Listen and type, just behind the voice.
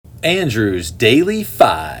Andrew's Daily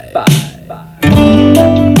Five. I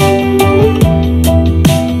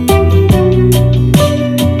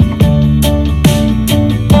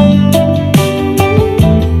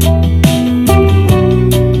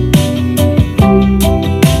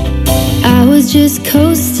was just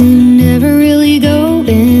coasting, never really going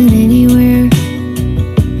anywhere.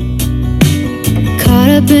 Caught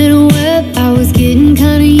up in a web, I was getting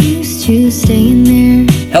kinda used to staying there.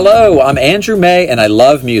 Hello, I'm Andrew May, and I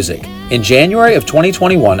love music. In January of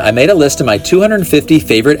 2021, I made a list of my 250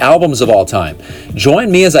 favorite albums of all time. Join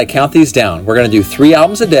me as I count these down. We're going to do 3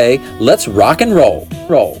 albums a day. Let's rock and roll.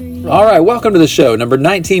 All right, welcome to the show. Number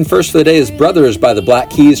 19, first for the day, is Brothers by the Black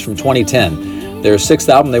Keys from 2010. Their 6th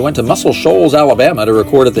album, they went to Muscle Shoals, Alabama to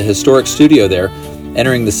record at the historic studio there.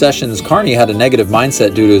 Entering the sessions, Carney had a negative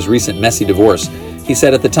mindset due to his recent messy divorce. He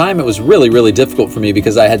said, at the time, it was really difficult for me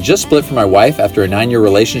because I had just split from my wife after a 9-year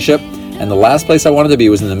relationship, and the last place I wanted to be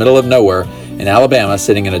was in the middle of nowhere in Alabama,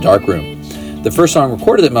 sitting in a dark room. The first song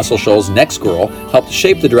recorded at Muscle Shoals, Next Girl, helped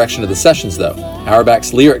shape the direction of the sessions, though.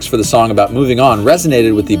 Auerbach's lyrics for the song about moving on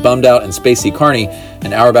resonated with the bummed out and spacey Carney,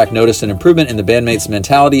 and Auerbach noticed an improvement in the bandmates'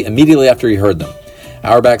 mentality immediately after he heard them.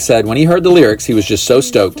 Auerbach said when he heard the lyrics, he was just so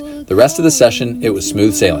stoked. The rest of the session, it was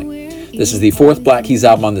smooth sailing. This is the 4th Black Keys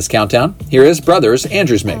album on this countdown. Here is Brothers,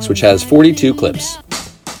 Andrew's Mix, which has 42 clips.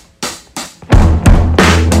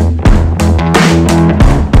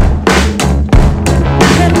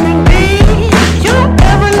 Let me be your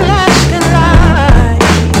everlasting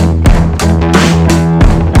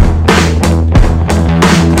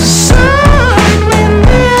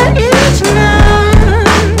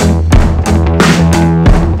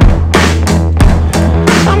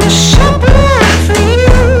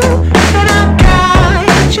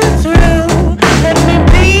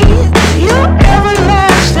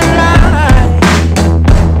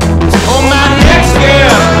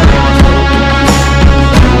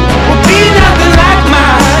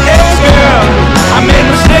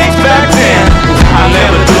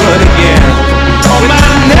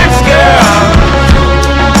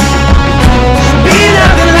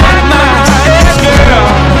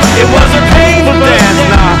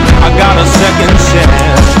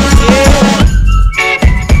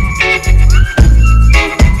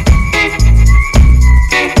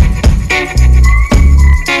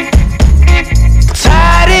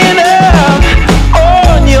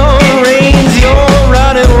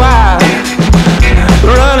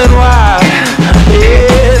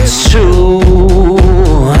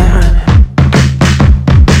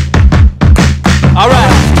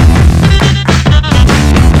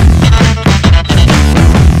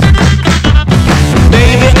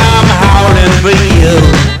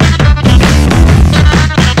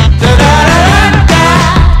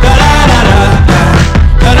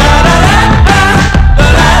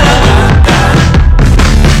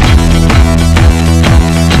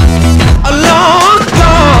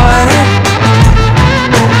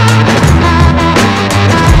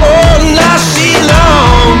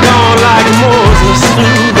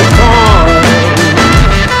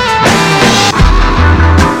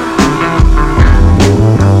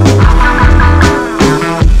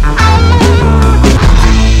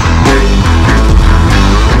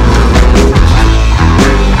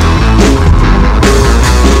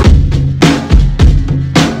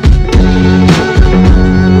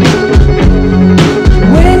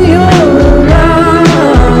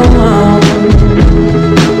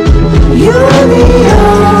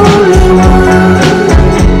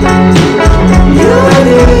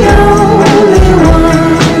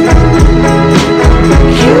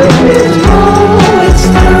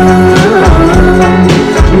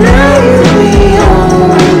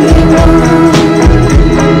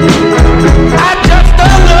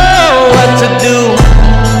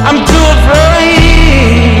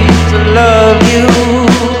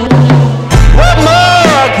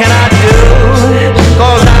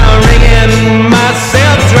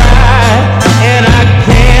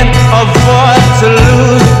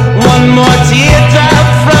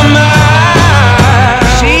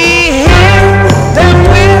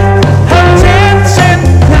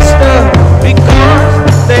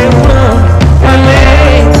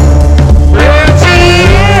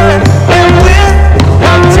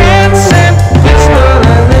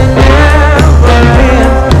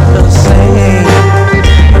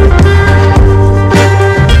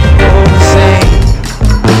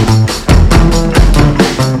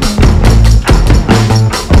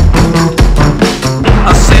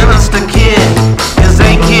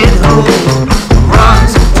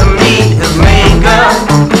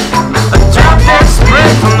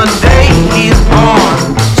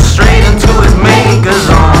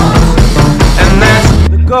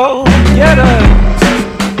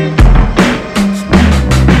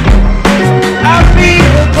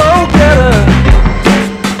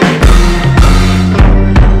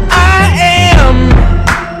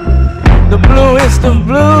taste of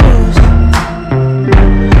blues.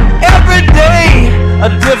 Every day a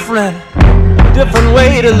different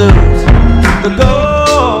way to lose the goal.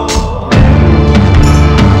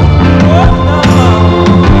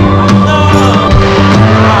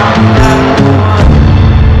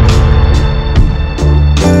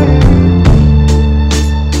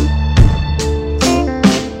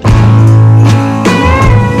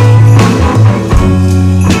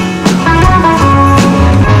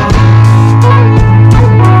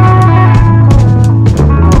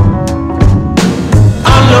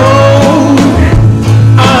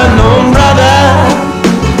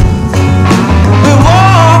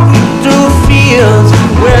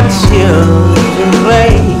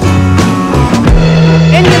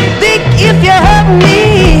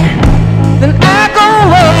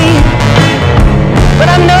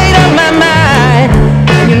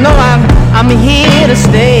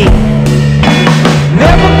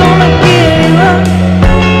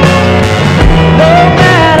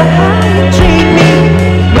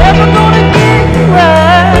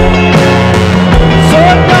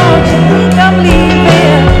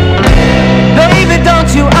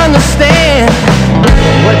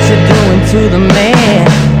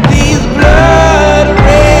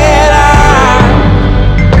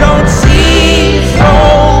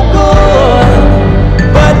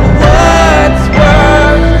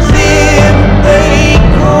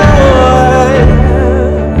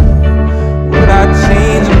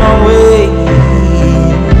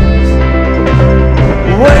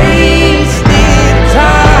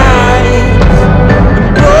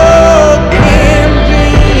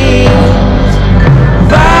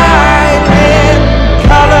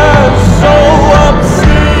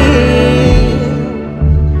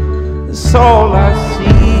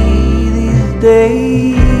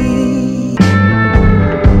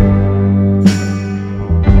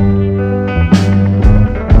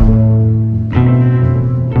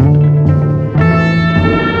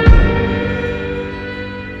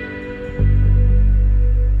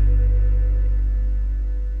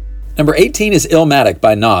 Number 18 is Illmatic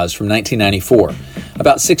by Nas from 1994.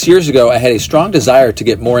 About 6 years ago, I had a strong desire to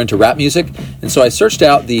get more into rap music, and so I searched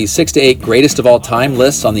out the 6 to 8 greatest of all time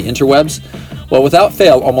lists on the interwebs. Well, without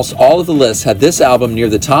fail, almost all of the lists had this album near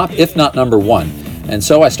the top, if not number one, and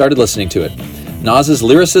so I started listening to it. Nas's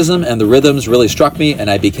lyricism and the rhythms really struck me, and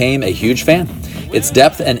I became a huge fan. Its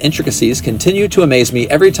depth and intricacies continue to amaze me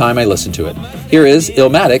every time I listen to it. Here is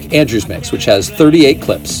Illmatic, Andrew's Mix, which has 38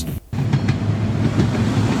 clips.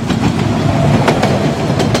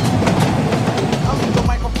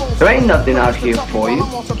 There ain't nothing out here for you.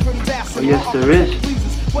 Oh, yes, there is.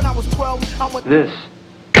 This.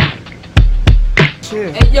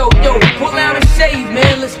 Hey, yo, pull out a shave,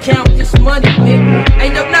 man. Let's count this money, man.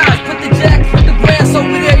 Hey, yo, Nas, put the grass over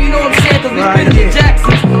there, you know what I'm saying? Cause we've been to the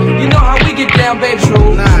Jacksons. You know how we get down, baby.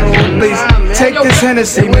 Please, take this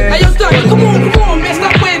Hennessy, man. Hey, yo, Sturdy, come on, man.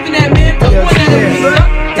 Stop waving that, man. Don't want that at me, son.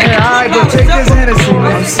 Yeah, alright, but take this Hennessy, man.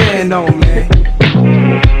 I'm saying no, man.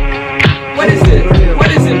 What is it? What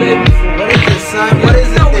is it, baby? What is it, son? What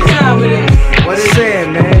is it? What time it is? What is it?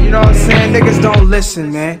 Saying, man. You know what I'm saying? Niggas don't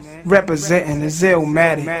listen, man. Representing the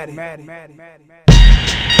Illmatic.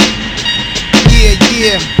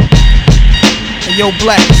 Yeah. Hey, yo,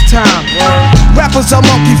 Black, it's time. Rappers are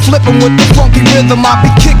monkey flipping with the funky rhythm I be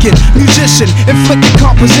kicking. Musician, inflicting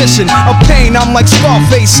composition of pain. I'm like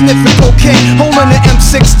Scarface, sniffing cocaine, holding an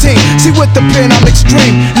M16. See, with the pen I'm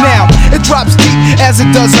extreme. Now, it drops deep as it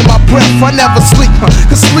does in my breath. I never sleep,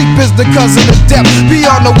 cause sleep is the cousin of death.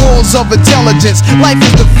 Beyond the walls of intelligence, life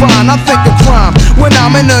is defined. I think of crime when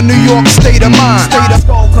I'm in a New York state of mind. State of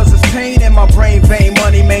skull, cause it's pain in my brain vein.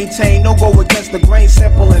 Money maintained, no go against the grain,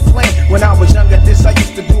 simple and plain. When I was younger, this I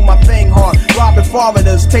used to do my thing hard. Robbing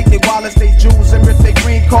foreigners, take their wallets, they jewels, and rip their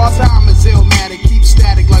green cards. I'm a Illmatic, keep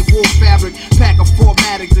static like wool fabric. Pack of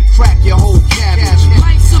 4-matics to crack your whole cabbage.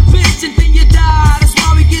 Life's a bitch and then you die. That's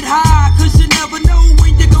why we get high, cause you never know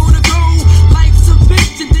when you're gonna go. Life's a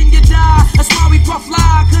bitch and then you die. That's why we puff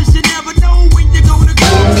fly, cause you never know when you're gonna go.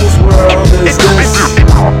 Whose world is this? It's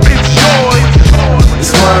yours.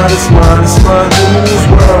 It's mine. Whose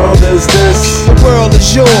world is this? The world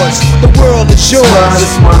is yours. The world is yours.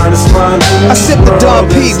 It's mine. I sip the Don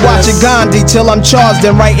P, watching Gandhi till I'm charged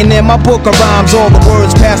and writing in my book of rhymes. All the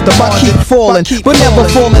words past the bar keep falling, but never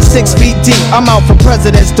falling 6 feet deep. I'm out for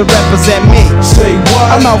presidents to represent me. Say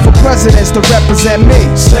what? I'm out for presidents to represent me.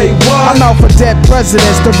 Say what? I'm out for dead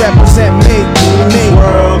presidents to represent me. Whose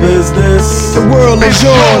world is this? The world is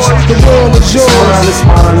yours. The world is yours. It's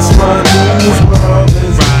mine. Whose world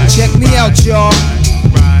is this? Check me out, y'all.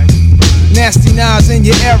 Nasty Nas in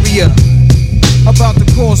your area, about to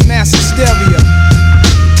cause mass hysteria.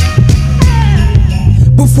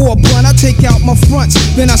 Before a blunt, I take out my fronts,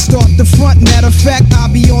 then I start the front. Matter of fact, I'll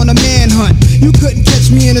be on a manhunt. You couldn't catch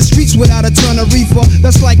me in the streets without a ton of reefer.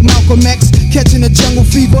 That's like Malcolm X catching a jungle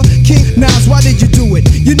fever. King Nas, why did you do it?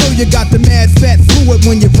 You know you got the mad fat fluid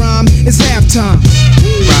when you rhyme. It's halftime.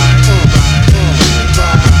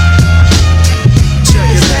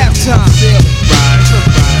 It's halftime.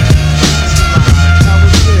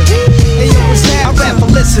 I rap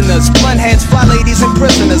for listeners, blunt heads, fly ladies and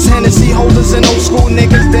prisoners, Hennessy holders and old school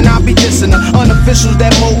niggas, then I be dissing her. Unofficials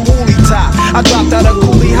that mold woolly tie. I dropped out of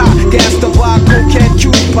coolie high, gas to buy, cocaine,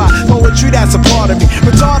 cutie pie. Poetry, that's a part of me.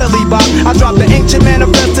 Retardedly bop, I dropped the ancient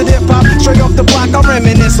manifested hip hop. Straight off the block, I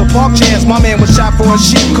reminisce of park chairs. My man was shot for a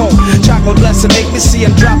sheep coat. Chocolate blessing, make me see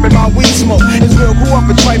him dropping my weed smoke. It's real, grew up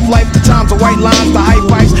in trife life, the times of white lines, the high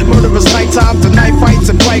pipes, murderous night times, the night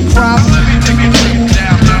fights and fight crimes.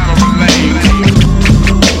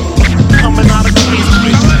 Coming out of Queens,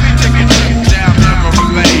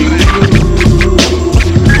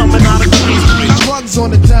 coming out of Queens. Drugs on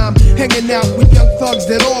the dime, hanging out with young thugs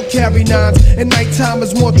that all carry nines. And nighttime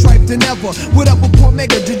is more tripe than ever. What up with Paul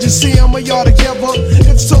Mega? Did you see him or y'all together?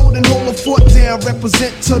 If so, then hold a foot down,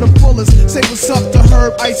 represent to the fullest. Say what's up to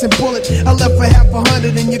Herb, Ice and Bullet. I left for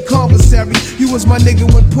 $500 in your commissary. You was my nigga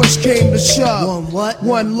when push came to shove. One what?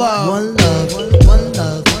 One love. One love. One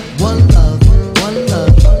love. One love. One love.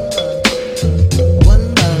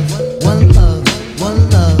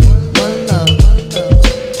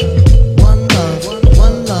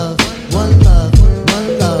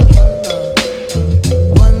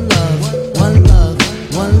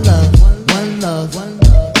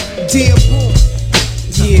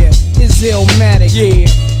 Illmatic, yeah.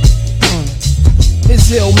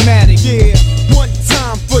 It's Illmatic, yeah. One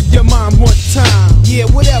time for your mind, one time. Yeah,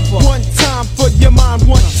 whatever. One time for your mind,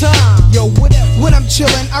 one time. Yo, whatever. When I'm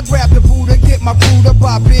chillin', I grab the Buddha, get my crew to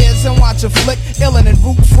buy beers and watch a flick. Illin' and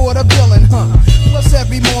root for the villain, huh? Plus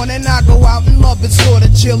every morning I go out and love it sorta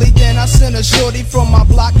chilly. Then I send a shorty from my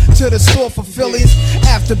block to the store for Phillies.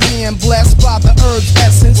 After being blessed by the herb's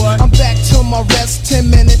essence, I'm back to my rest, 10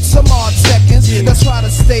 minutes, some odd seconds. That's why to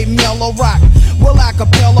stay mellow rock. Well,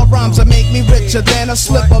 acapella rhymes that make me richer than a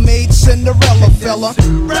slipper-made Cinderella fella.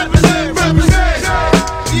 Represent, represent,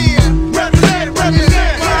 yeah, represent,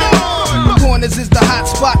 represent. Corners is the hot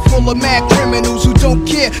spot full of mad criminals who don't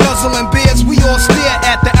care. Nuzzling beers, we all stare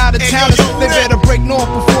at the out-of-towners. They better break north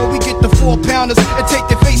before we get the 4-pounders and take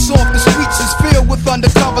their face off. The streets is filled with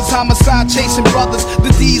undercovers, homicide chasing brothers.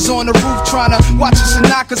 The D's on the roof trying to watch us and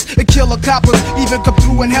knock us and kill the coppers. Even come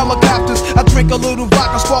through in helicopters. I drink a little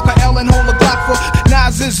vodka, spark a L and hold a Glock for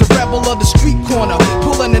Nas is a rebel of the street corner,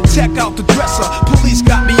 pulling the tech out the dresser. Police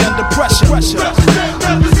got me under pressure. Represent,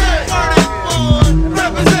 represent,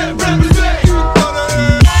 represent, represent.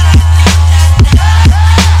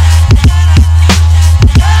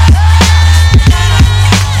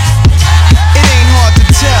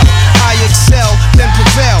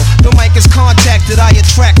 The mic is contacted, I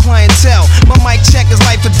attract clientele. My mic check is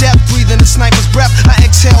life or death, breathing the sniper's breath. I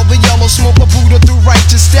exhale the yellow smoke of Buddha through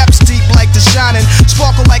righteous steps, deep like the shining,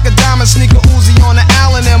 sparkle like a diamond, sneaker Uzi on the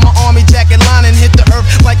island, and my army jacket lining hit the earth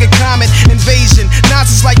like a comet invasion.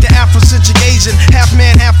 Nas is like the Afrocentric Asian, half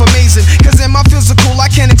man, half amazing. Cause in my physical,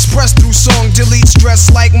 I can express through song, delete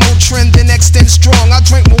stress like Motrin, then extend strong. I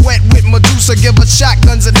drink my wet with Medusa, give her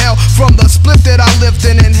shotguns in hell from the split that I lived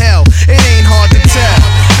in hell. It ain't hard to tell.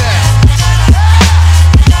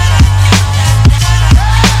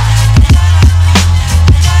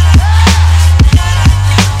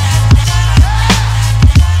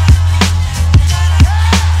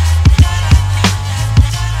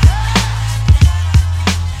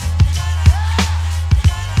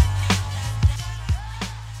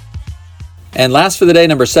 And last for the day,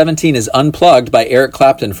 number 17 is Unplugged by Eric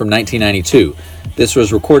Clapton from 1992. This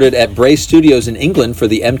was recorded at Bray Studios in England for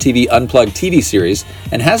the MTV Unplugged TV series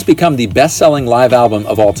and has become the best-selling live album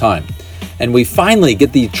of all time. And we finally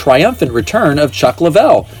get the triumphant return of Chuck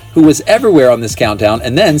Leavell, who was everywhere on this countdown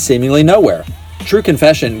and then seemingly nowhere. True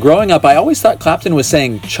confession, growing up I always thought Clapton was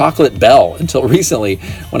saying Chocolate Bell until recently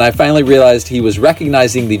when I finally realized he was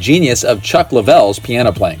recognizing the genius of Chuck Leavell's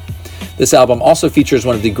piano playing. This album also features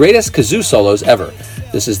one of the greatest kazoo solos ever.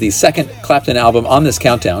 This is the second Clapton album on this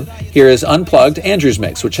countdown. Here is Unplugged, Andrew's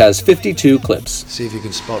mix, which has 52 clips. See if you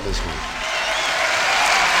can spot this one.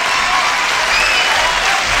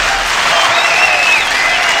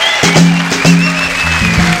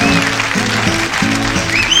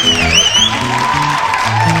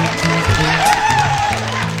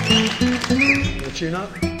 Tune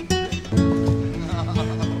up?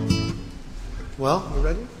 Well, we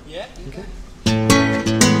ready? Yeah. Okay.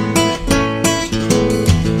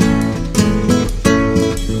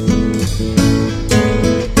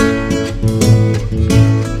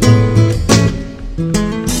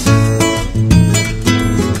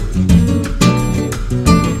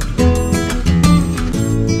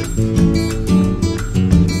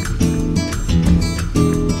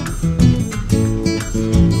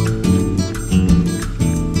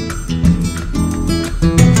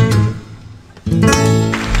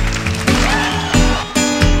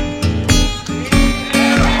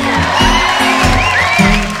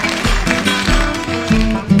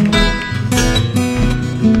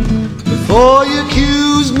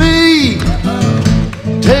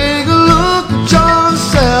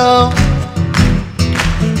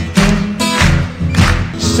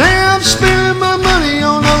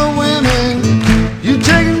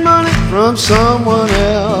 someone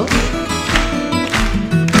else.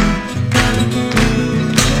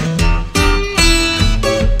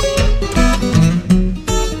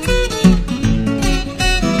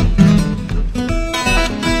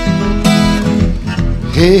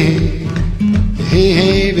 Hey, hey,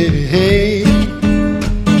 hey, baby, hey.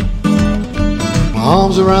 My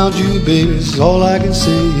arms around you, baby, is all I can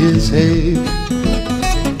say is hey.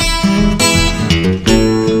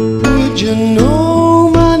 Would you know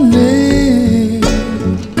my name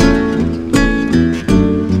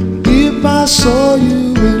if I saw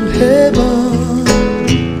you in heaven?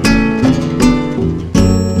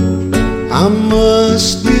 I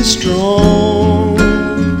must be strong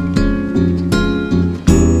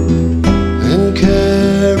and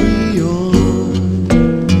carry on,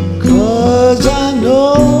 'cause I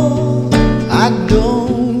know I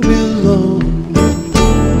don't belong.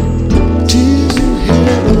 Tis in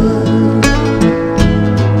heaven.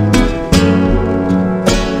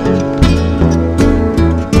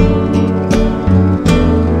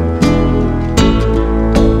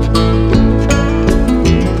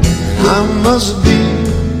 I must be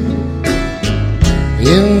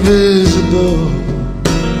invisible.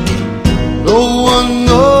 No one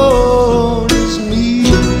notices me,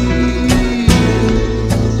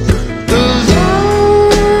 'cause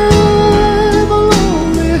I'm a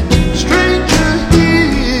lonely stranger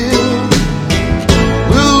here.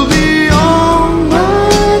 Will be on my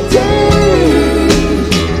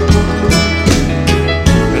days,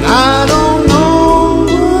 and I don't know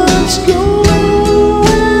what's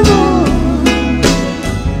going on.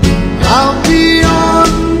 I'll be on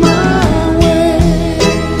my way.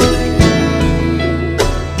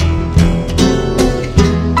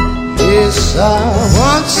 Yes,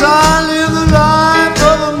 once I lived the life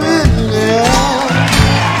of a millionaire.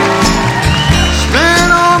 Spent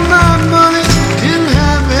all my money, didn't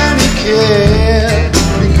have any care,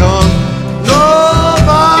 because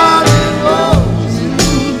nobody loves you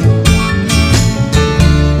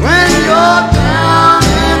when you're down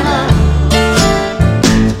and out.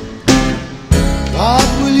 What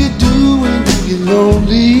will you do when you get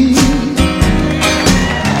lonely?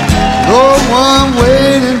 No one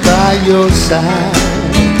waiting by your side.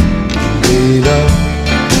 Wait up,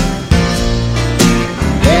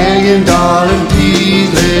 begging, darling,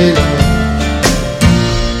 please wait up.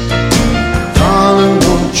 Darling,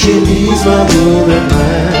 won't you ease my worried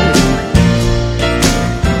mind?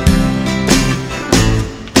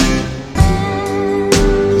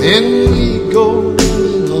 Then we go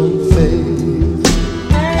on faith.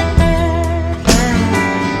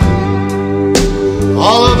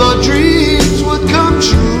 All of our dreams would come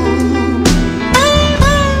true,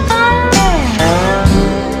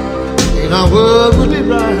 and our world would be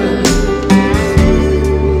right.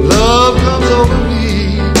 Love comes over me,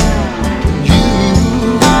 you.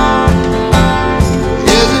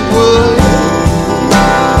 Yes, it would.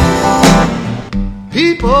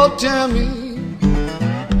 People tell me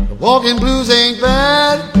the walking blues ain't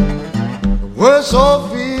bad. The worst old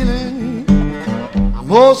feeling I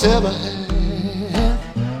most ever had.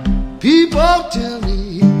 People tell me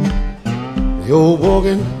the old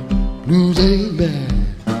walking blues ain't bad.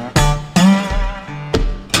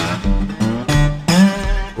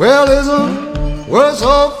 Well, there's a worse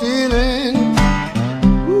old feeling,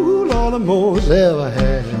 ooh, Lord, I most ever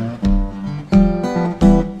had.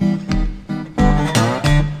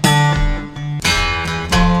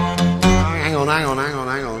 Hang on.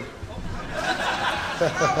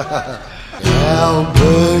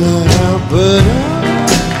 Alberta,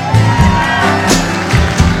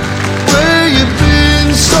 where you been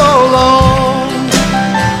so long?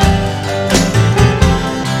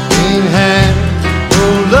 Ain't had no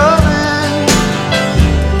loving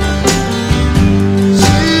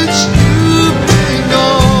since you've been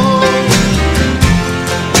gone.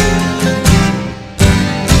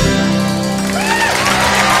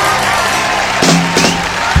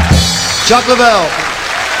 Chuck Leavell.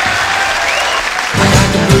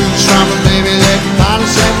 Blues from a baby that out of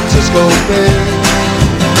San Francisco Bay.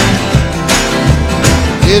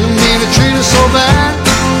 Didn't mean to treat her so bad.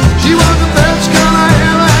 She was the best girl I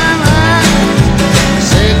ever had.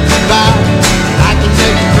 Said goodbye, I can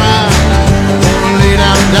make you cry. Wanna lay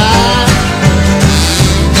down and die.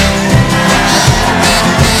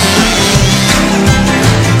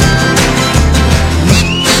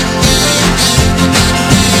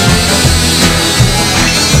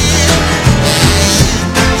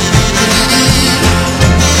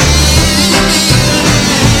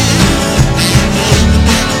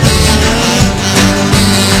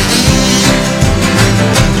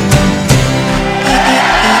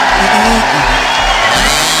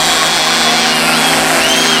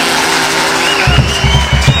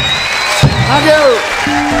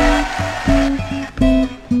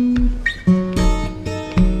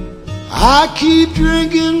 I keep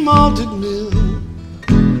drinking malted milk,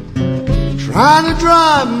 trying to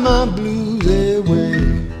drive my blues away.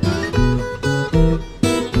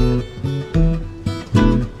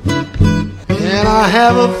 And I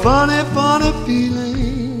have a funny, funny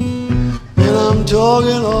feeling, and I'm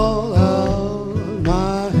talking all out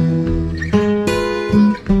my head.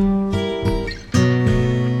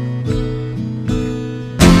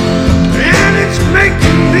 And it's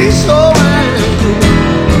making me so angry.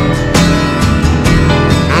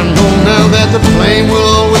 I know now that the flame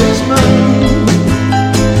will always burn.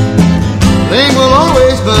 Flame will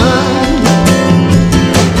always burn.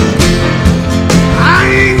 I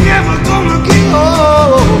ain't never gonna get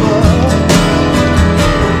over.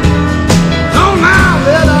 No, now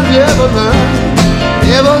that I never learn,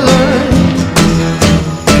 never learn.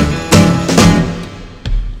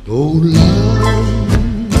 Oh love,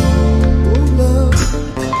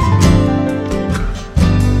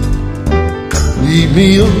 leave me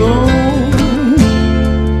alone.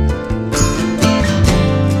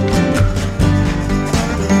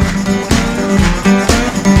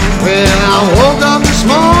 When I woke up this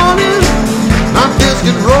morning, my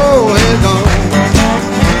biscuit roll had gone.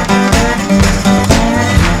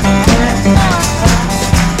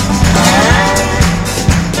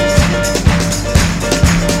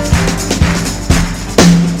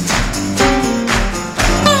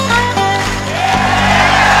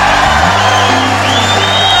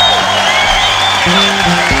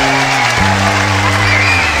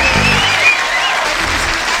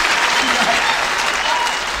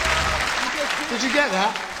 Did you get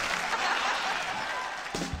that?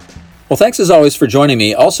 Well, thanks as always for joining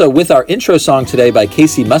me. Also, with our intro song today by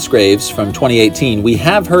Casey Musgraves from 2018, we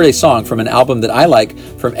have heard a song from an album that I like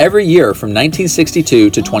from every year from 1962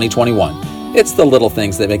 to 2021. It's the little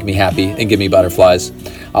things that make me happy and give me butterflies.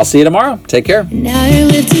 I'll see you tomorrow. Take care. Now you're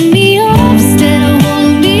lifting me up instead of